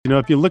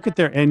If you look at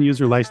their end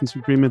user license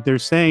agreement, they're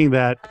saying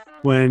that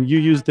when you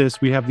use this,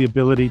 we have the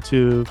ability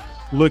to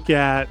look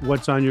at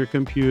what's on your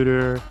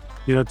computer,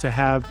 to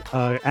have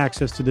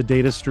access to the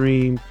data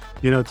stream,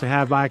 to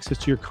have access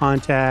to your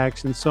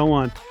contacts and so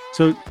on.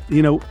 So,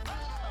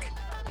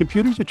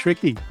 computers are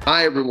tricky.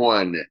 Hi,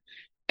 everyone,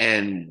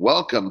 and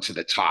welcome to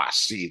the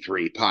Toss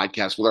C3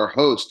 podcast with our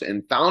host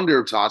and founder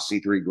of Toss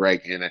C3,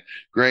 Greg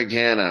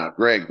Hanna.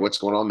 Greg, what's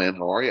going on, man?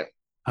 How are you?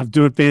 I'm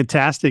doing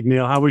fantastic,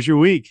 Neil. How was your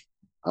week?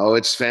 Oh,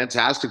 it's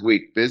fantastic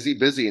week.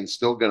 Busy, and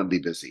still going to be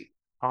busy.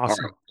 All right,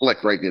 Awesome.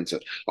 click right into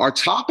it. Our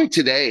topic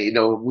today,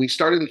 we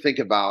started to think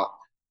about,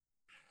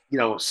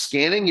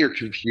 scanning your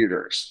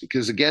computers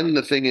because, again,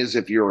 the thing is,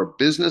 if you're a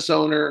business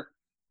owner,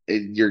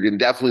 you're going to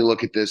definitely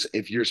look at this.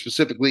 If you're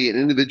specifically an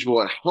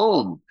individual at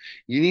home,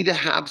 you need to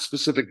have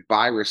specific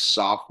virus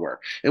software.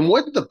 And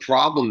what the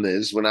problem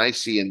is when I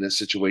see in this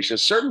situation,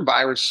 certain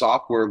virus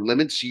software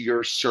limits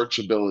your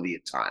searchability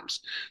at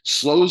times,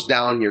 slows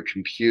down your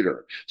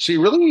computer. So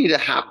you really need to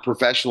have a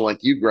professional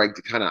like you, Greg,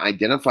 to kind of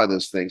identify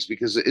those things,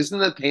 because it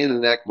isn't a pain in the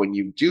neck when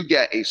you do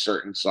get a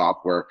certain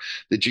software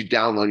that you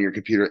download on your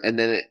computer, and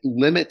then it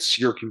limits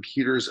your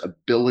computer's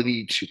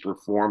ability to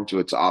perform to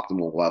its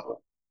optimal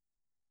level.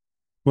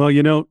 Well,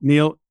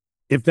 Neil,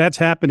 if that's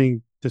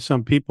happening to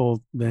some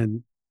people,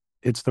 then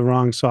it's the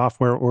wrong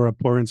software or a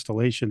poor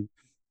installation.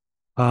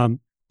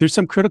 There's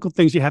some critical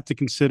things you have to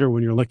consider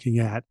when you're looking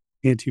at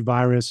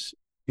antivirus,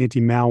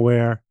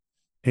 anti-malware,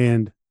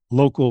 and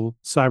local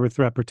cyber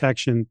threat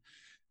protection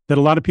that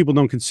a lot of people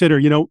don't consider.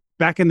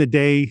 Back in the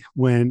day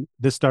when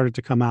this started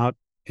to come out,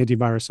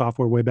 antivirus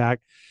software way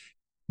back,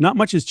 not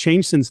much has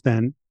changed since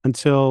then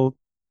until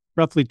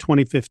roughly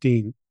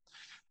 2015.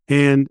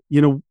 And,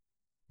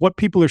 what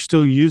people are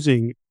still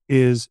using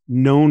is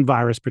known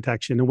virus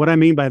protection. And what I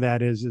mean by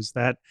that is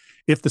that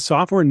if the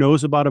software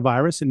knows about a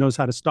virus, it knows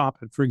how to stop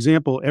it. For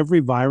example,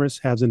 every virus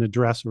has an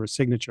address or a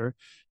signature,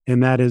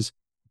 and that is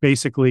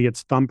basically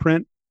its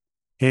thumbprint.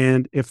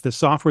 And if the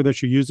software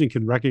that you're using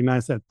can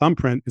recognize that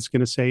thumbprint, it's going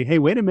to say, hey,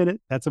 wait a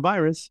minute, that's a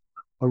virus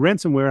or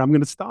ransomware. I'm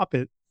going to stop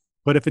it.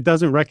 But if it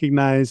doesn't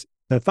recognize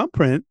the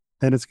thumbprint,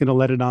 then it's going to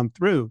let it on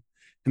through.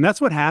 And that's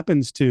what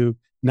happens to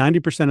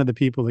 90% of the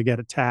people that get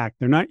attacked.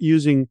 They're not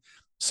using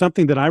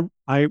something that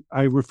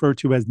I refer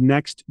to as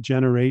next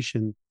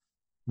generation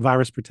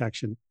virus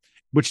protection,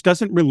 which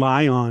doesn't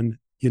rely on,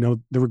 the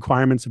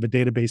requirements of a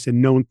database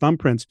and known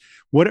thumbprints.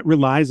 What it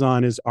relies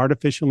on is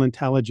artificial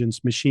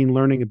intelligence, machine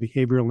learning, and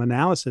behavioral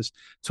analysis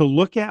to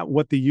look at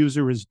what the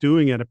user is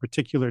doing at a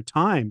particular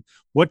time.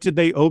 What did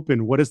they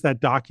open? What does that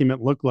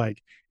document look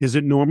like? Is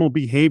it normal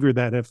behavior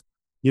that if,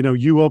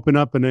 you open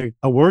up in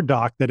a Word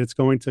doc, that it's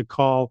going to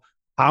call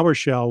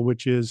PowerShell,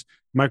 which is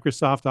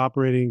Microsoft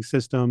operating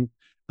system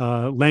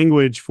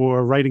language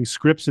for writing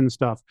scripts and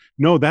stuff?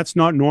 No, that's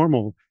not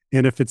normal.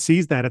 And if it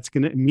sees that, it's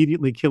going to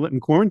immediately kill it and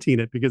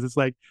quarantine it, because it's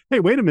like, hey,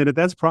 wait a minute,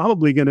 that's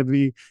probably going to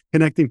be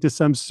connecting to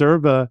some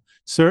server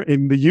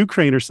in the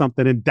Ukraine or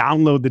something and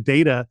download the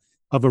data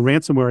of a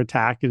ransomware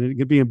attack, and it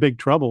could be in big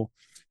trouble.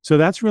 So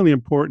that's really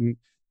important.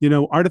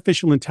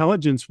 Artificial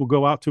intelligence will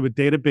go out to a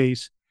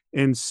database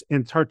and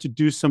start to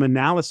do some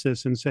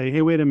analysis and say,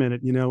 hey, wait a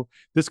minute,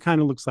 this kind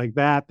of looks like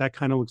that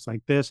kind of looks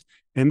like this.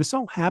 And this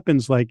all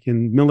happens like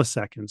in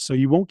milliseconds. So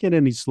you won't get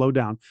any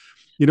slowdown.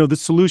 The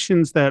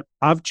solutions that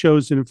I've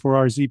chosen for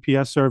our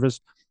ZPS service,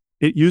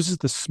 it uses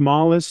the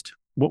smallest,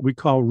 what we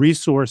call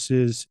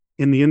resources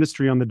in the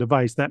industry on the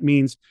device. That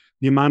means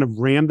the amount of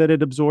RAM that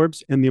it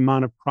absorbs and the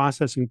amount of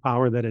processing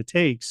power that it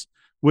takes,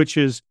 which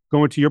is,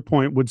 going to your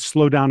point, would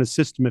slow down a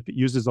system if it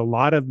uses a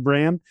lot of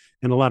RAM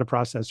and a lot of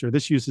processor.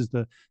 This uses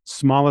the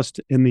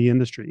smallest in the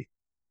industry.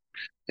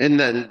 And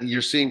then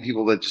you're seeing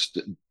people that just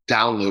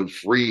download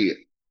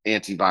free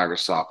antivirus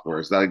software.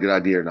 Is that a good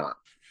idea or not?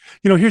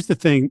 Here's the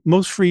thing.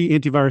 Most free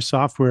antivirus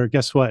software,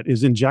 guess what,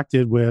 is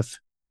injected with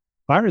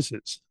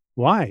viruses.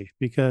 Why?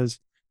 Because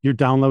you're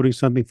downloading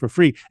something for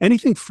free.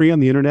 Anything free on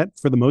the internet,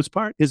 for the most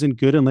part, isn't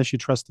good unless you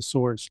trust the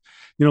source.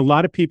 A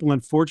lot of people,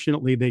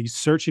 unfortunately, they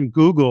search in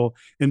Google,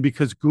 and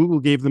because Google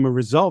gave them a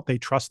result, they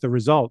trust the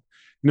result.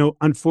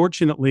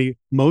 Unfortunately,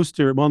 a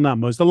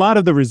lot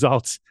of the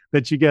results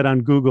that you get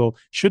on Google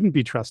shouldn't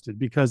be trusted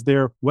because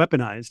they're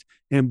weaponized.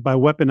 And by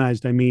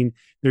weaponized, I mean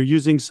they're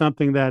using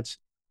something that's,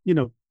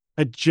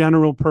 a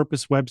general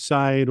purpose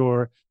website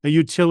or a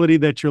utility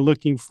that you're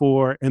looking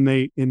for, and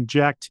they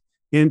inject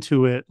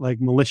into it like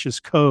malicious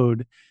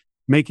code,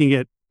 making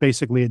it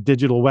basically a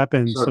digital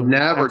weapon. So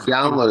never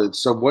download it.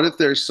 So what if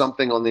there's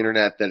something on the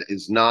internet that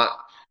is not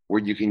where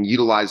you can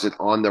utilize it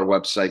on their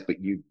website, but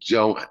you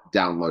don't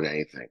download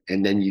anything,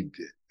 and then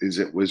is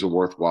it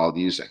worthwhile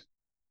using?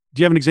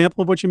 Do you have an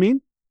example of what you mean?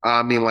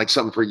 I mean, like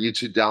something for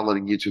YouTube,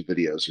 downloading YouTube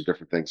videos or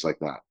different things like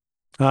that.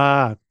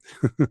 Ah,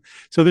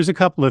 so there's a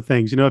couple of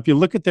things. If you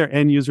look at their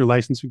end user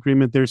license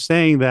agreement, they're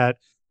saying that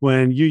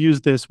when you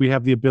use this, we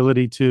have the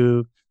ability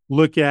to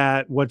look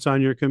at what's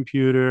on your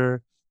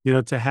computer,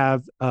 to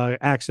have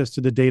access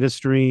to the data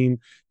stream,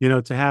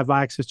 to have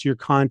access to your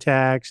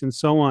contacts and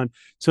so on.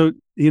 So,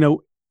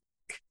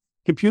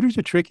 computers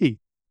are tricky.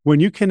 when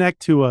you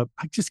connect to I'll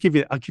give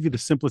you the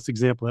simplest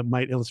example that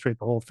might illustrate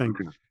the whole thing.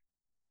 Okay.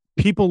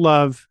 People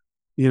love,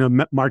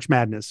 March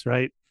Madness,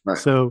 right? Right.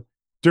 So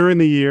during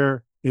the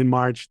year in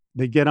March,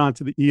 they get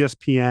onto the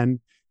ESPN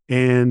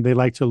and they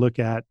like to look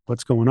at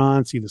what's going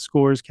on, see the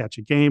scores, catch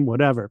a game,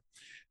 whatever.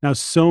 Now,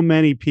 so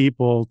many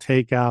people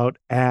take out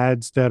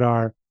ads that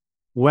are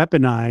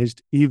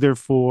weaponized either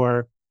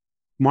for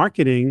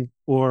marketing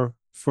or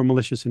for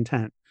malicious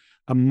intent.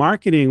 A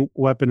marketing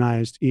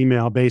weaponized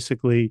email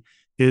basically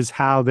is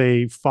how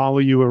they follow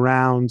you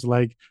around,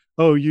 like,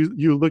 oh,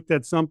 you looked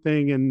at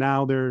something and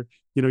now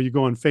you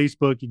go on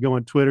Facebook, you go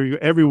on Twitter, you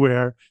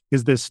everywhere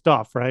is this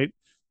stuff, right?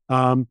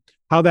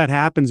 How that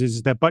happens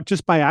is that, but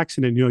just by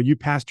accident, you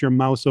passed your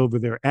mouse over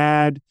their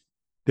ad,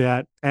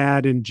 that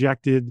ad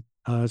injected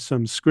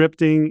some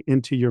scripting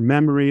into your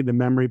memory. The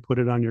memory put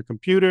it on your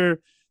computer,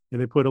 and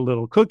they put a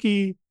little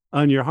cookie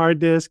on your hard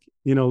disk,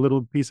 a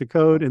little piece of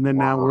code, and then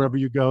now Wow. wherever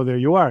you go, there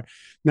you are.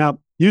 Now,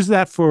 use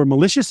that for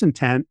malicious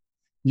intent.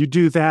 You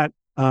do that.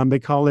 They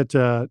call it,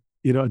 a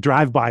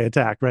drive-by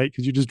attack, right?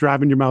 Because you're just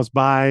driving your mouse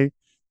by,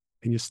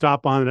 and you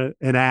stop on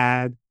an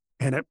ad,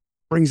 and it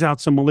brings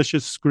out some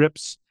malicious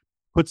scripts,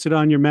 puts it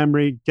on your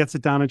memory, gets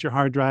it down at your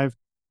hard drive.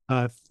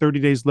 30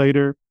 days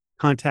later,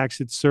 contacts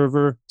its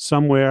server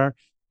somewhere,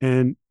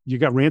 and you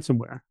got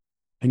ransomware,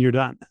 and you're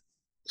done.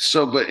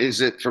 So, but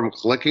is it from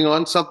clicking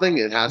on something?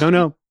 It has No, to be.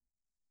 no,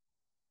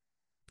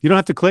 you don't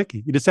have to click.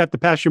 You just have to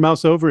pass your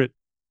mouse over it,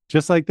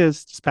 just like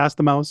this. Just pass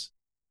the mouse,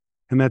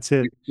 and that's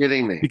it. You're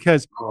kidding me.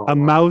 Because Oh, a wow.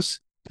 mouse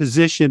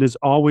position is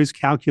always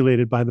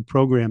calculated by the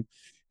program.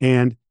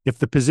 And if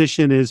the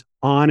position is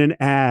on an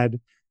ad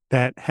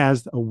that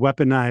has a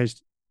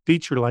weaponized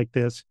feature like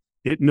this,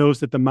 it knows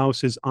that the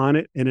mouse is on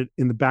it, and it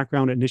in the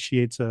background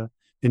initiates a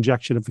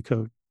injection of the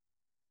code.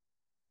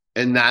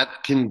 And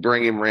that can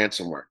bring him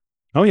ransomware.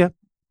 Oh yeah,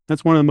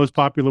 that's one of the most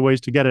popular ways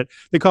to get it.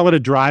 They call it a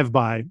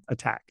drive-by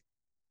attack.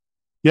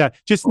 Yeah,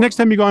 just next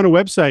time you go on a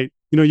website,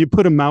 you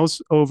put a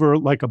mouse over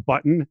like a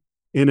button,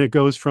 and it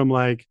goes from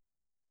like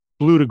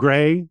blue to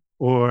gray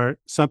or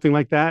something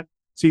like that.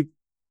 See,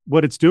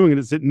 what it's doing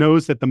is it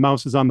knows that the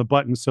mouse is on the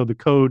button, so the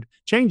code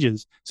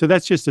changes. So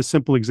that's just a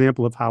simple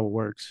example of how it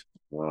works.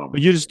 Wow.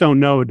 But you just don't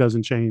know it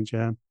doesn't change.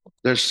 Yeah.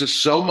 There's just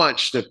so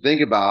much to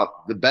think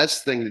about. The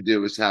best thing to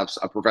do is have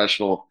a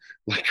professional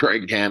like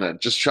Greg Hanna.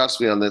 Just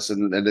trust me on this.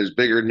 And there's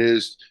bigger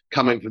news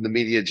coming from the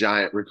media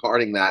giant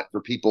regarding that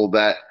for people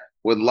that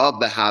would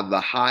love to have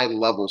the high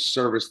level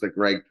service that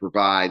Greg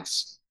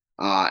provides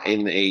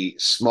in a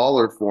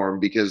smaller form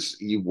because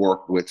you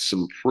work with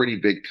some pretty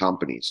big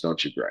companies,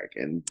 don't you, Greg?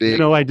 And big,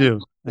 I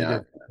do. I yeah.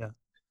 do.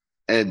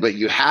 Yeah. But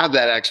you have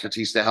that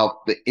expertise to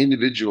help the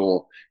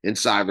individual in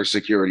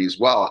cybersecurity as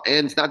well.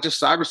 And it's not just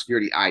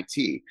cybersecurity, IT.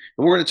 And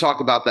we're going to talk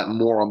about that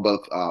more on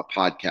both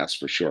podcasts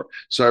for sure.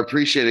 So I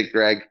appreciate it,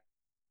 Greg.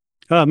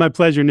 My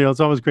pleasure, Neil. It's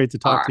always great to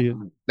All talk right. to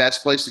you.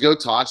 Best place to go,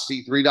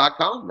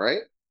 toddc3.com, right?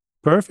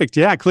 Perfect.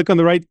 Yeah. Click on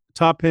the right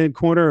top hand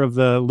corner of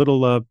the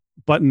little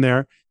button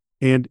there,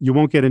 and you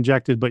won't get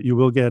injected, but you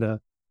will get a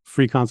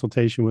free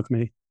consultation with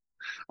me.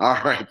 All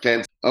right.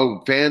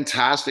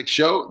 Fantastic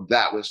show.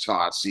 That was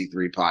Todd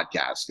C3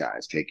 Podcast,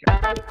 guys. Take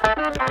care.